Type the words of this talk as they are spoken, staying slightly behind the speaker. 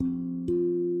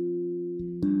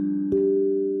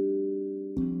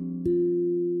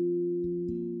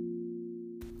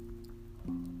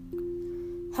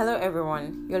Hello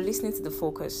everyone, you're listening to The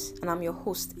Focus and I'm your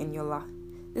host Eniola.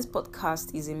 This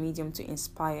podcast is a medium to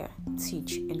inspire,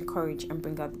 teach, encourage and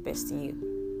bring out the best in you.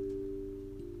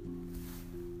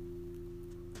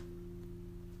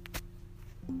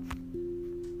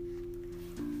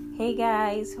 Hey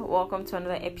guys, welcome to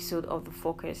another episode of The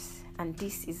Focus and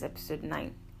this is episode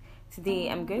 9. Today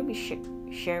I'm going to be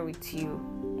sharing with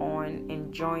you on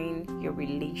enjoying your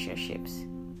relationships.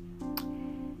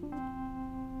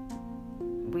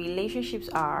 Relationships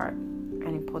are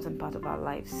an important part of our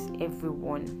lives.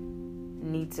 Everyone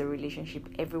needs a relationship.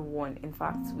 Everyone, in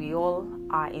fact, we all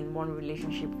are in one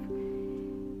relationship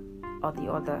or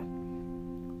the other.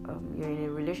 You're in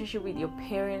a relationship with your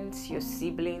parents, your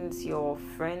siblings, your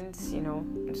friends,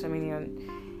 and so many.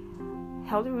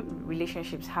 Healthy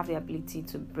relationships have the ability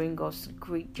to bring us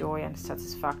great joy and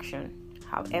satisfaction.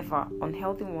 However,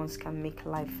 unhealthy ones can make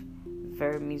life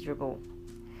very miserable.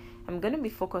 I'm going to be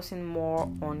focusing more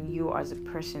on you as a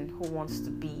person who wants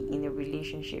to be in a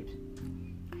relationship.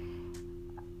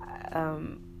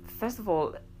 First of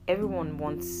all, everyone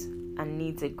wants and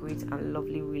needs a great and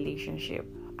lovely relationship.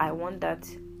 I want that.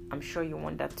 I'm sure you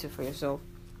want that too for yourself.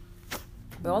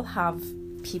 We all have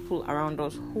people around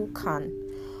us who can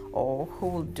or who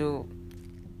will do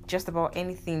just about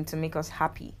anything to make us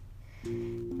happy.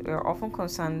 We're often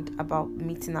concerned about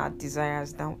meeting our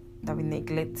desires that we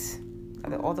neglect.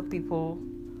 The other people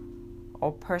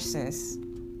or persons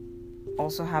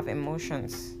also have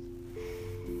emotions.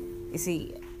 You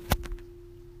see,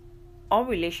 all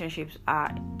relationships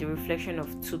are the reflection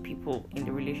of two people in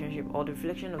the relationship or the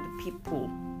reflection of the people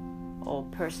or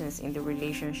persons in the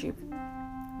relationship.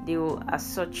 They will as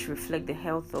such reflect the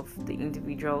health of the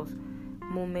individuals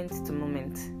moment to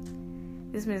moment.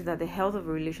 This means that the health of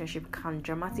a relationship can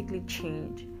dramatically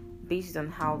change based on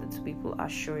how the two people are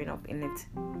showing up in it.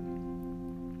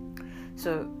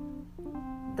 So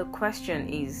the question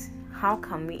is, how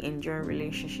can we enjoy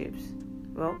relationships?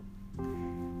 Well,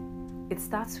 it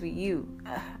starts with you.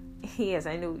 Yes,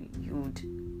 I know you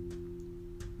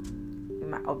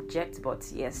might object, but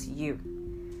yes, you.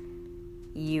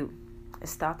 It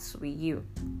starts with you.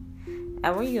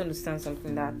 I want you to understand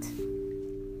something, that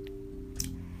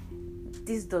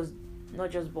this does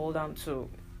not just boil down to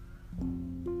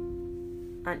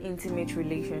an intimate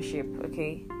relationship,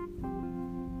 okay?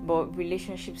 But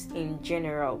relationships in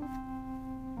general.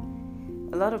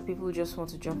 A lot of people just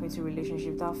want to jump into a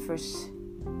relationship without first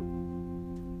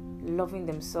loving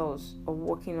themselves or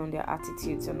working on their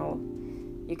attitudes and all.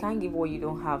 You can't give what you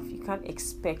don't have. You can't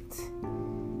expect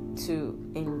to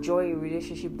enjoy a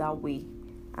relationship that way,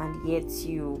 and yet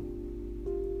you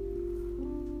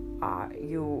are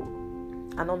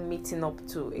not meeting up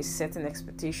to a certain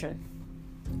expectation.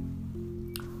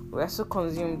 We are so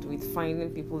consumed with finding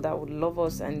people that would love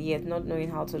us and yet not knowing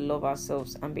how to love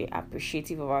ourselves and be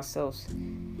appreciative of ourselves.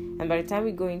 And by the time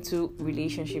we go into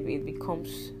relationship, it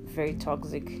becomes very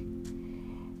toxic.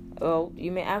 Well,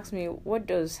 you may ask me, what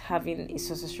does having a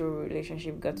successful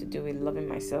relationship got to do with loving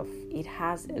myself? It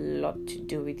has a lot to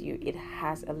do with you. It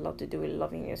has a lot to do with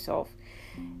loving yourself.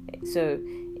 So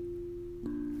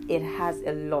it has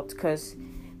a lot, because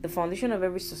the foundation of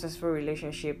every successful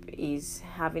relationship is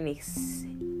having a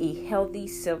healthy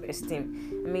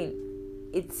self-esteem. I mean,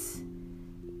 it's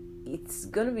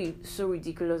gonna be so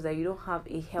ridiculous that you don't have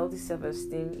a healthy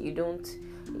self-esteem.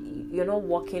 You're not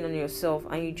working on yourself,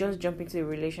 and you just jump into a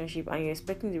relationship and you're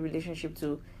expecting the relationship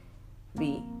to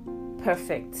be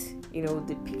perfect.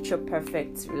 The picture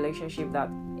perfect relationship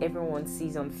that everyone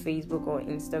sees on Facebook or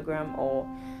Instagram or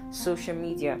social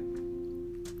media.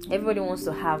 Everybody wants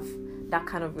to have that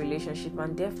kind of relationship,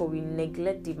 and therefore we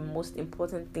neglect the most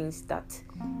important things that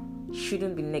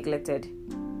shouldn't be neglected.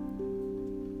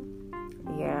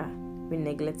 Yeah, we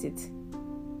neglect it.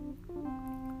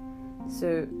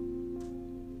 So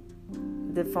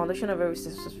the foundation of every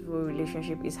successful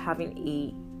relationship is having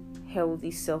a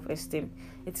healthy self-esteem.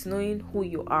 It's knowing who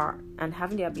you are and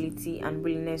having the ability and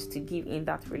willingness to give in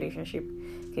that relationship.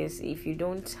 Because if you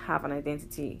don't have an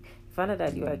identity, you find out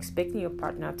that you are expecting your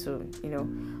partner to,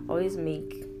 always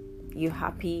make you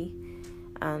happy,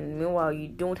 and meanwhile you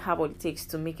don't have what it takes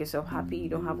to make yourself happy. You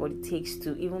don't have what it takes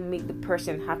to even make the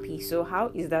person happy. So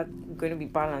how is that going to be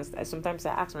balanced? Sometimes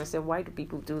I ask myself, why do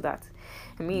people do that?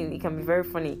 I mean, it can be very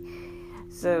funny.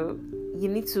 So you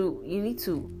need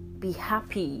to be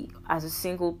happy as a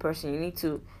single person. You need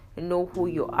to know who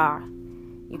you are.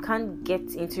 You can't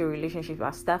get into a relationship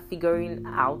and start figuring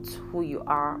out who you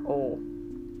are, or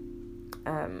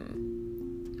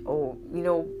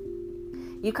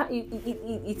you can't.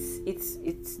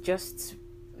 It's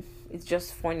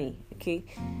just funny, okay?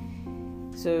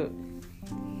 So,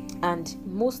 and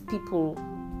most people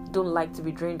don't like to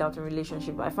be drained out in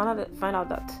relationship. But I find out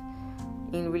that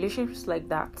in relationships like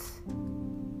that,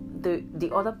 the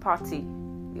other party,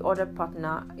 the other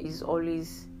partner is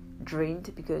always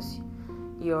drained, because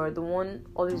you're the one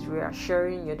always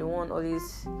reassuring, you're the one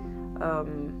always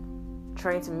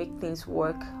trying to make things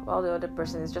work, while the other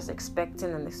person is just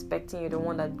expecting. You're the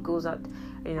one that goes out,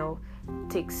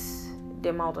 takes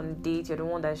them out on a date. You're the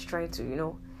one that's trying to,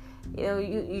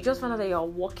 you just find out that you're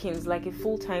working. It's like a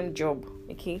full-time job.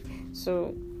 Okay,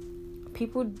 so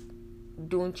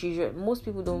most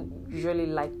people don't usually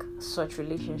like such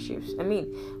relationships. I mean,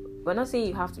 we're not saying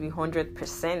you have to be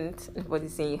 100%.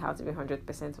 Nobody's saying you have to be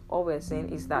 100%. All we're saying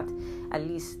is that at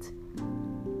least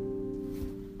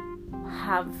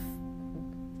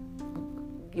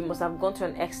you must have gone to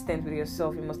an extent with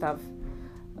yourself. You must have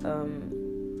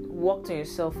worked on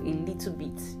yourself a little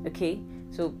bit. Okay,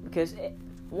 so because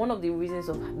one of the reasons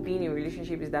of being in a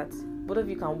relationship is that both of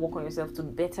you can work on yourself to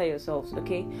better yourselves.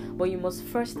 Okay, but you must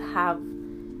first have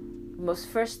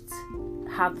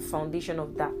the foundation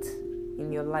of that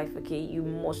in your life. Okay, you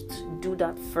must do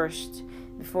that first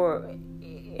before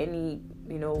any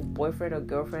boyfriend or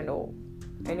girlfriend or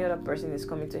any other person is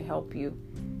coming to help you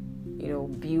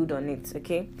build on it.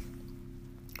 Okay,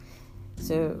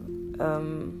 so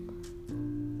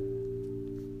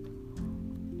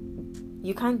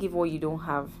you can't give what you don't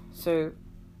have. So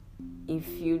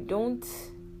if you're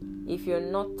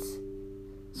not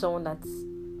someone that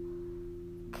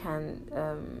can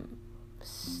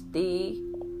stay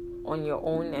on your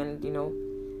own and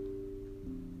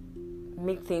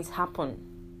make things happen,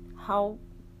 how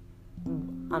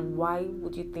and why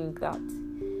would you think that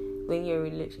when you're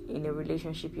in a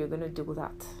relationship you're going to do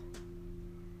that?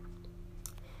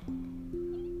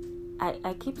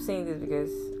 I keep saying this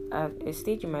because at a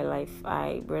stage in my life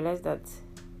I realized that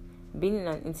being in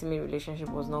an intimate relationship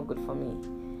was not good for me.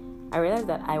 I realized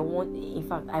that I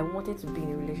wanted to be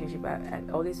in a relationship. I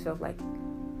always felt like,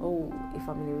 if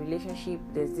I'm in a relationship,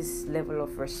 there's this level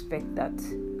of respect that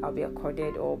I'll be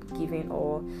accorded or given,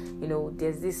 or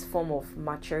there's this form of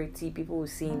maturity people will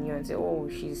see in you and say,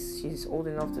 she's old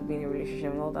enough to be in a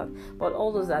relationship and all that. But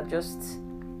all those are they're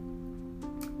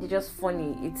just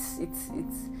funny.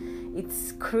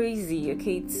 It's crazy.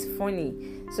 Okay, it's funny.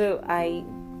 So I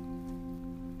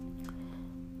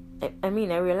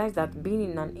realized that being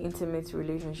in an intimate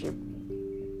relationship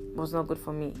was not good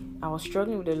for me. I was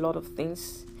struggling with a lot of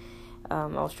things. I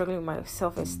was struggling with my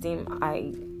self-esteem.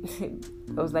 I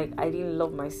was like, I didn't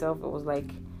love myself. It was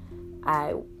like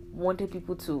I wanted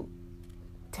people to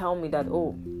tell me that,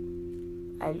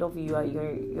 I love you.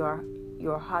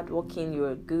 You're hardworking.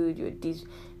 You're good. You're this.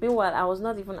 Meanwhile, I was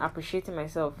not even appreciating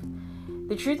myself.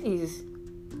 The truth is,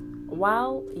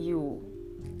 while you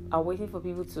are waiting for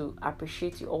people to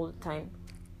appreciate you all the time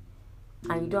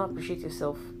and you don't appreciate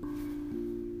yourself,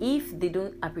 if they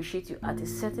don't appreciate you at a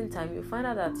certain time, you find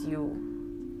out that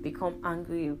you become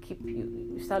angry.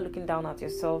 You start looking down at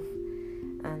yourself,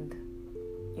 and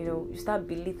you start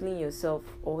belittling yourself.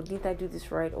 Or didn't I do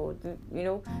this right? Or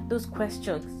those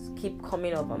questions keep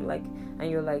coming up. And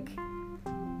you're like,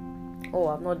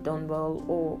 I've not done well.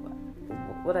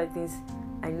 What are things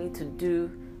I need to do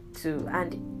to,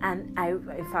 and I,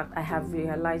 in fact, I have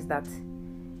realized that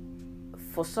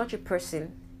for such a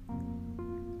person,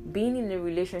 being in a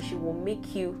relationship will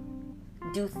make you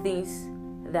do things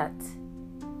that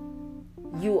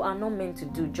you are not meant to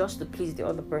do just to please the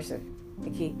other person.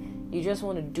 Okay, you just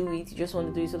want to do it. You just want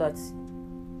to do it so that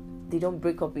they don't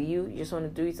break up with you. You just want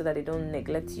to do it so that they don't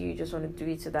neglect you. You just want to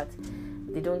do it so that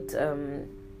they don't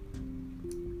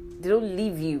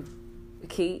leave you.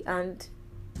 Okay, and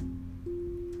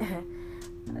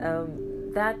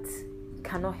that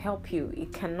cannot help you.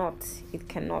 It cannot.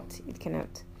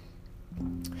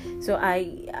 So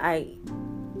I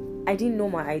didn't know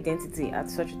my identity at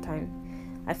such a time.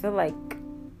 I felt like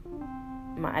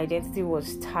my identity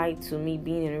was tied to me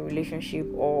being in a relationship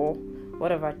or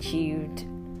what I've achieved.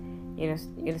 You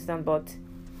understand? But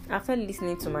after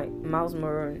listening to my Miles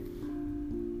Moran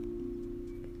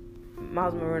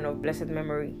of blessed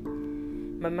memory,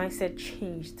 my mindset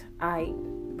changed. I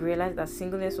realized that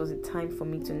singleness was a time for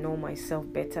me to know myself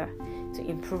better, to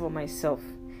improve on myself.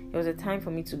 It was a time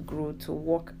for me to grow, to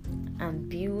work and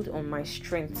build on my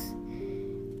strengths.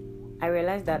 I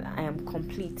realized that I am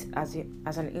complete as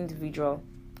an individual,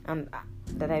 and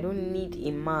that I don't need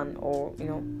a man or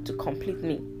to complete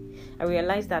me. I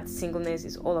realized that singleness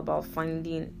is all about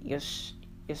finding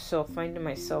yourself, finding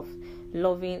myself,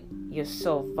 loving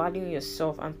yourself, valuing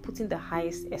yourself, and putting the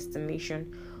highest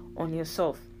estimation on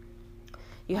yourself.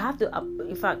 You have to,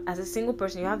 in fact, as a single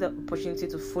person, you have the opportunity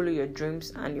to follow your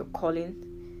dreams and your calling,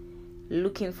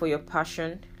 looking for your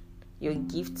passion, your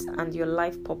gifts, and your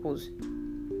life purpose.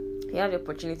 You have the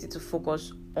opportunity to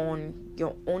focus on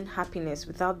your own happiness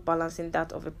without balancing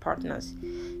that of a partner's.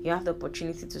 You have the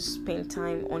opportunity to spend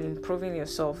time on improving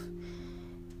yourself,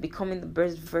 becoming the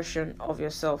best version of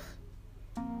yourself.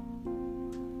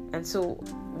 And so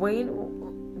when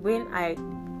I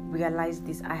realized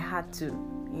this, I had to,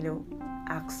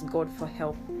 ask God for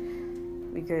help,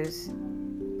 because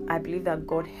I believe that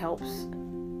God helps.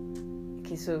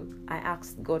 Okay, so I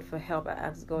asked God for help. I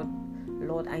asked God,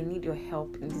 Lord, I need your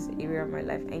help in this area of my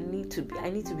life. I need to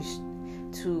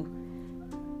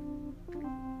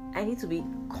be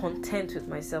content with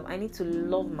myself. I need to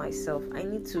love myself. I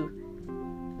need to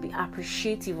be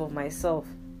appreciative of myself.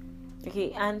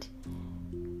 Okay, and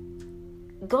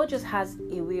God just has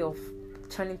a way of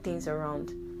turning things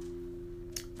around.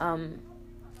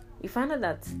 You find out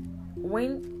that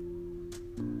when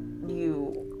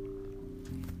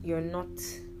you're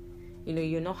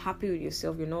not happy with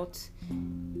yourself, you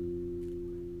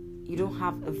don't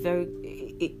have a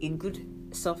good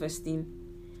self-esteem,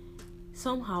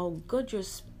 somehow God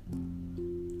just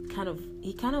kind of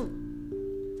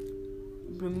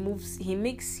removes, he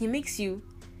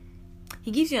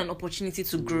gives you an opportunity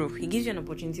to grow, he gives you an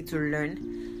opportunity to learn.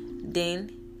 Then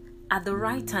at the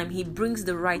right time, he brings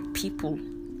the right people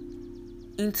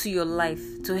into your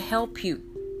life to help you.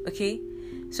 Okay,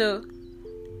 so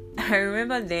I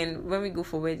remember then when we go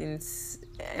for weddings,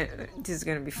 this is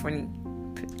gonna be funny.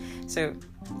 So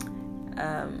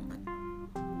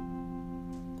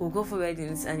we'll go for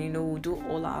weddings, and we'll do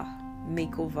all our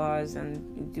makeovers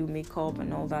and do makeup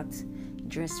and all that,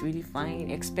 dress really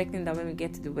fine, expecting that when we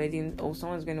get to the wedding,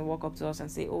 someone's going to walk up to us and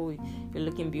say, oh, you're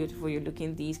looking beautiful, you're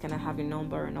looking this, can I have your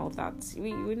number, and all that.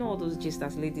 We know all those gist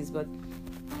as ladies, but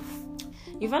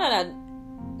you find out that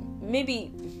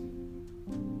maybe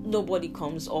nobody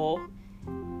comes, or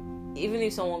even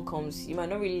if someone comes, you might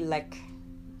not really like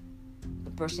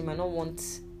the person, you might not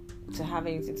want to have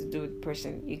anything to do with the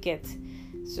person, you get.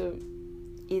 So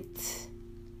it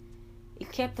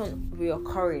kept on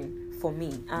reoccurring for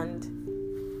me. And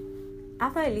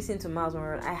after I listened to Miles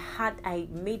Monroe, I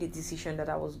made a decision that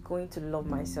I was going to love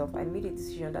myself. I made a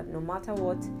decision that no matter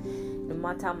what, no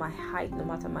matter my height, no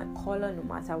matter my color, no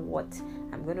matter what,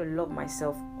 I'm going to love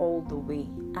myself all the way.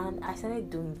 And I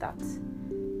started doing that.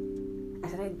 I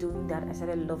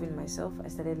started loving myself. I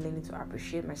started learning to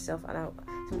appreciate myself. And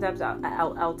sometimes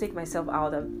I'll take myself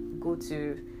out and go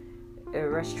to a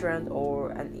restaurant or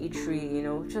an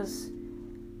eatery, just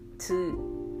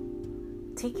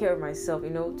to take care of myself,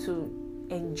 to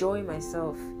enjoy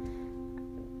myself.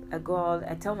 I go out,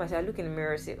 I tell myself, I look in the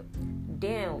mirror, I say,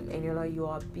 damn, and you're like, you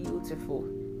are beautiful.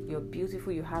 You're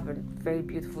beautiful. You have a very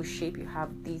beautiful shape. You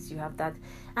have this, you have that.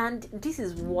 And this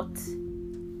is what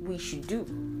we should do.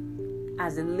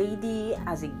 As a lady,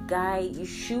 as a guy, you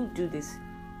should do this.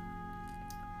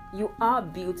 You are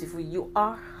beautiful. You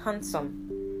are handsome.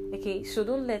 Okay, so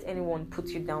don't let anyone put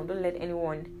you down. Don't let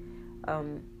anyone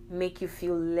make you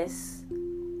feel less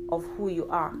of who you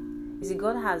are. You see,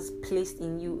 God has placed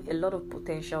in you a lot of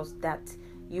potentials that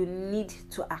you need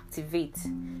to activate.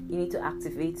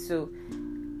 So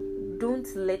don't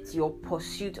let your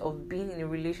pursuit of being in a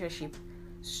relationship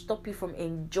stop you from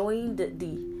enjoying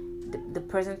the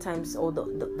present times, or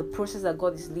the process that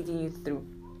God is leading you through.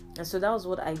 And so that was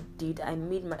what I did. I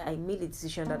made a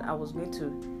decision that I was going to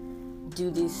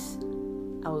do this.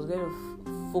 I was going to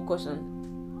focus on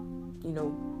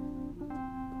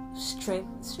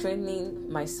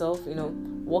strengthening myself,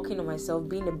 working on myself,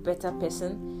 being a better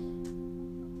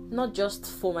person, not just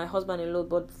for my husband alone,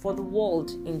 but for the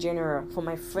world in general, for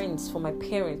my friends, for my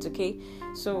parents. Okay,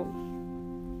 so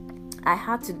I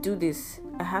had to do this.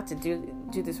 I had to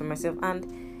do this for myself. And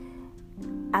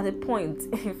at a point,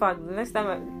 in fact, the next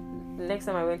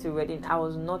time I went to a wedding, I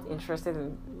was not interested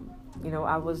in,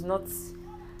 I was not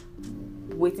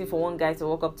waiting for one guy to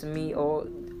walk up to me or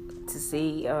to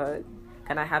say,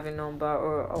 can I have a number,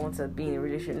 or I want to be in a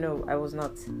relationship. No, I was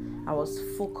not. I was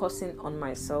focusing on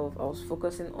myself. I was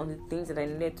focusing on the things that I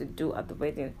needed to do at the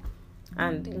wedding.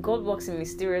 And God works in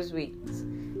mysterious ways.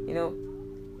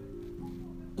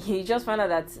 You just find out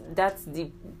that that's the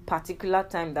particular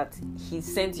time that he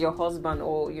sent your husband,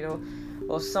 or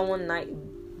someone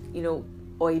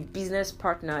or a business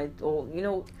partner, or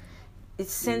it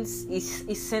sends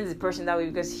the person that way,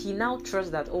 because he now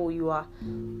trusts that, you are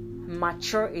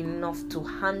mature enough to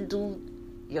handle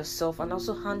yourself and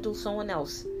also handle someone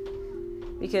else.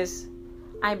 Because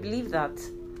I believe that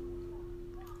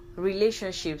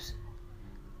relationships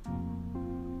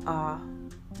are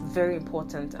very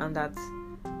important, and that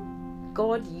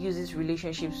God uses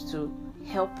relationships to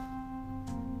help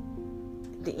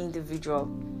the individual.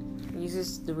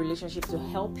 uses the relationship to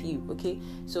help you. Okay,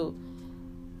 so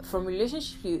from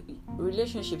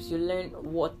relationships you learn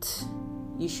what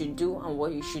you should do and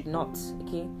what you should not.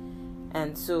 Okay,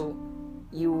 and so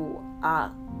you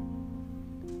are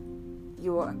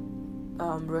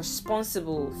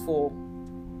responsible for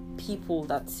people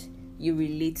that you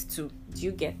relate to. Do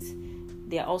you get?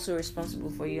 They are also responsible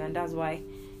for you, and that's why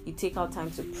you take out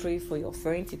time to pray for your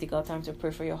friends, you take out time to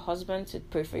pray for your husband, to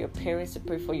pray for your parents, to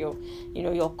pray for your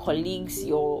colleagues,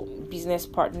 your business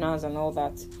partners, and all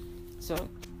that. So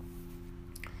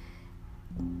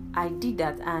I did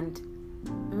that, and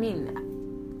I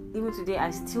mean, even today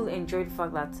I still enjoy the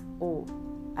fact that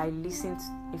I listened.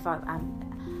 In fact,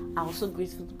 I'm also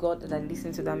grateful to God that I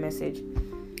listened to that message.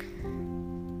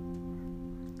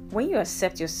 When you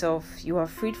accept yourself, you are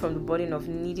freed from the burden of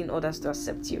needing others to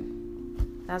accept you.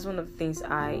 That's one of the things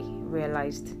I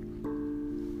realized.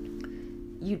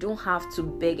 You don't have to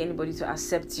beg anybody to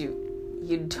accept you.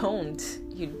 You don't.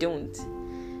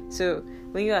 So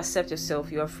when you accept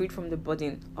yourself, you are freed from the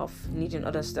burden of needing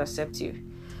others to accept you.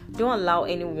 Don't allow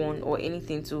anyone or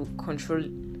anything to control,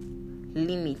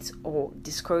 limit, or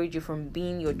discourage you from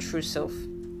being your true self.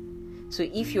 So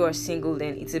if you are single,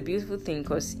 then it's a beautiful thing,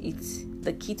 because it's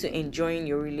the key to enjoying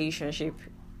your relationship,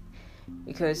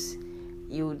 because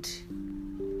you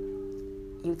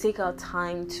take out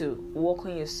time to work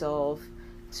on yourself,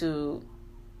 to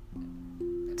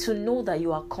know that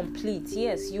you are complete.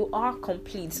 Yes, you are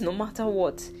complete. No matter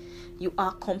what, you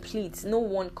are complete. No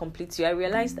one completes you. I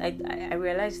realized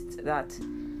that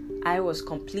I was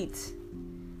complete.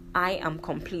 I am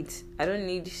complete. I don't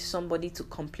need somebody to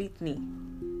complete me.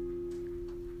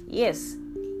 Yes,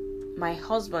 my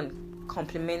husband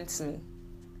compliments me,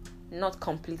 not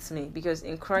completes me, because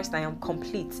in Christ I am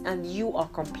complete and you are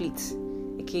complete.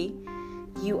 Okay,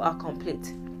 you are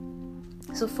complete.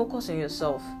 So focus on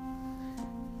yourself.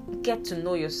 Get to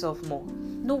know yourself more.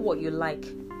 Know what you like.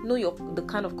 Know the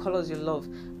kind of colors you love.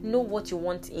 Know what you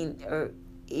want in a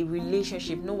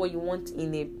relationship. Know what you want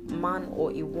in a man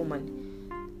or a woman.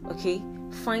 Okay,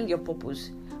 find your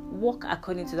purpose. Walk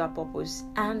according to that purpose,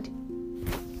 and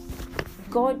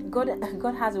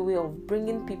God has a way of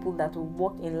bringing people that will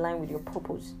walk in line with your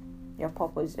purpose.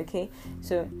 Okay,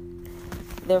 so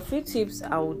there are 3 tips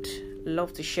I would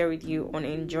love to share with you on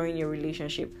enjoying your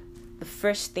relationship. The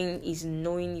first thing is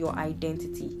knowing your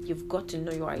identity. You've got to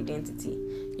know your identity.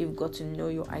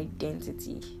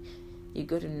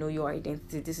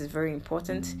 This is very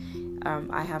important.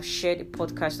 I have shared a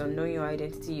podcast on knowing your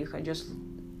identity.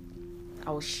 I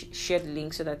will share the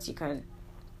link so that you can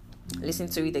listen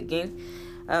to it again.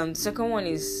 The second one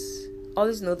is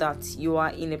always know that you are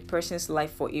in a person's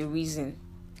life for a reason.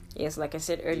 Yes, like I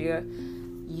said earlier,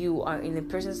 you are in a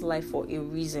person's life for a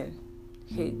reason.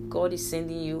 Okay, God is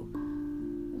sending you.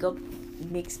 God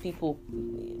makes people,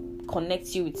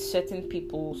 connect you with certain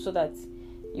people so that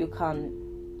you can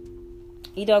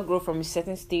either grow from a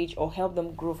certain stage or help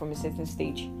them grow from a certain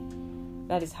stage.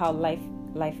 That is how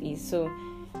life is. So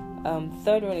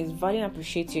third one is value and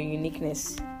appreciate your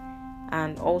uniqueness,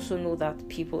 and also know that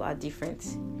people are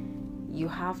different. You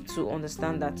have to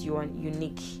understand that you are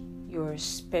unique, you're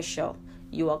special,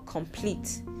 you are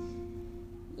complete.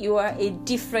 You are a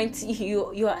different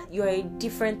you are a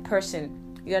different person.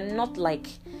 You are not like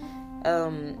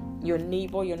your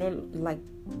neighbor, you're not like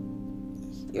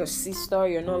your sister,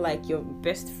 you're not like your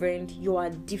best friend. You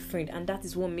are different, and that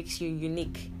is what makes you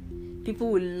unique. People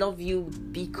will love you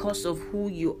because of who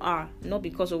you are, not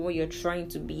because of what you're trying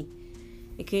to be.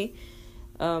 Okay?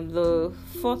 The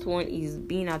fourth one is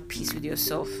being at peace with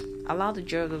yourself. Allow the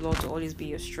joy of the Lord to always be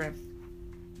your strength.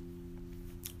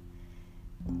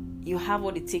 You have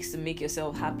what it takes to make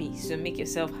yourself happy. So make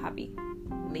yourself happy.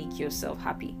 Make yourself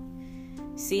happy.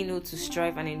 Say no to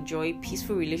strive and enjoy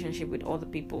peaceful relationship with other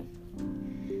people.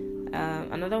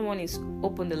 Another one is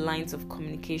open the lines of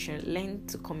communication. Learn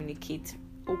to communicate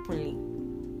openly.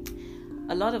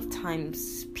 A lot of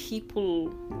times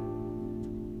people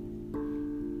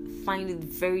find it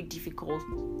very difficult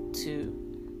to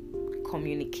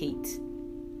communicate.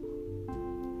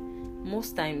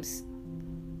 Most times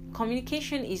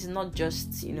communication is not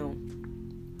just,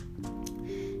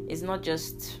 it's not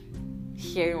just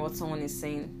hearing what someone is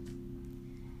saying.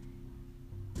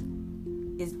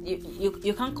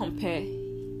 You can't compare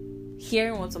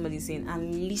hearing what somebody is saying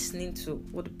and listening to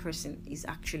what the person is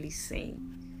actually saying.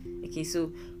 Okay,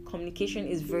 so communication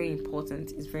is very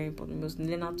important. It's very important. You must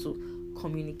learn how to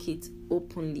communicate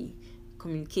openly.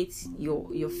 Communicate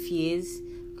your fears.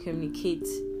 Communicate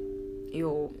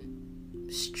your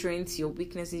strengths, your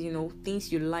weaknesses,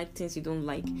 things you like, things you don't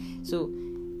like. So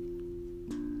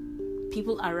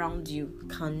people around you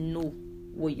can know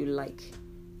what you like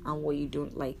and what you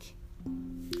don't like.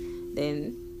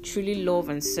 Then truly love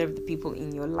and serve the people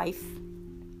in your life.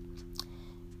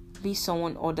 Be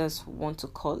someone others want to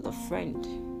call a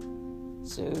friend.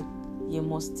 So you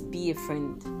must be a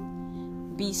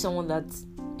friend. Be someone that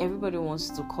everybody wants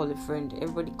to call a friend.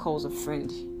 Everybody calls a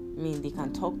friend. I mean, they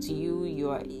can talk to you. You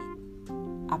are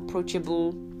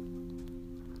approachable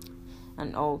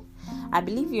and all. I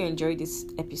believe you enjoyed this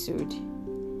episode.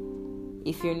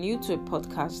 If you're new to a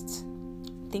podcast,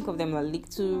 think of them as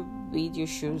little radio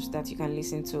shows that you can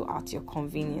listen to at your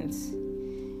convenience.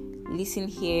 Listen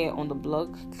here on the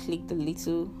blog. Click the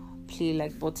little play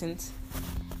like buttons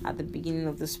at the beginning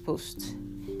of this post.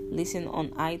 Listen on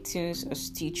iTunes or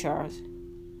Stitcher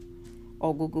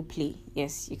or Google Play.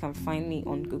 Yes, you can find me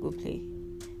on Google Play.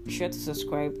 Be sure to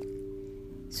subscribe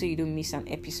so you don't miss an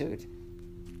episode.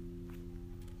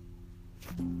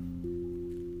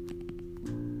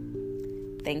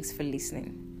 Thanks for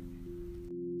listening.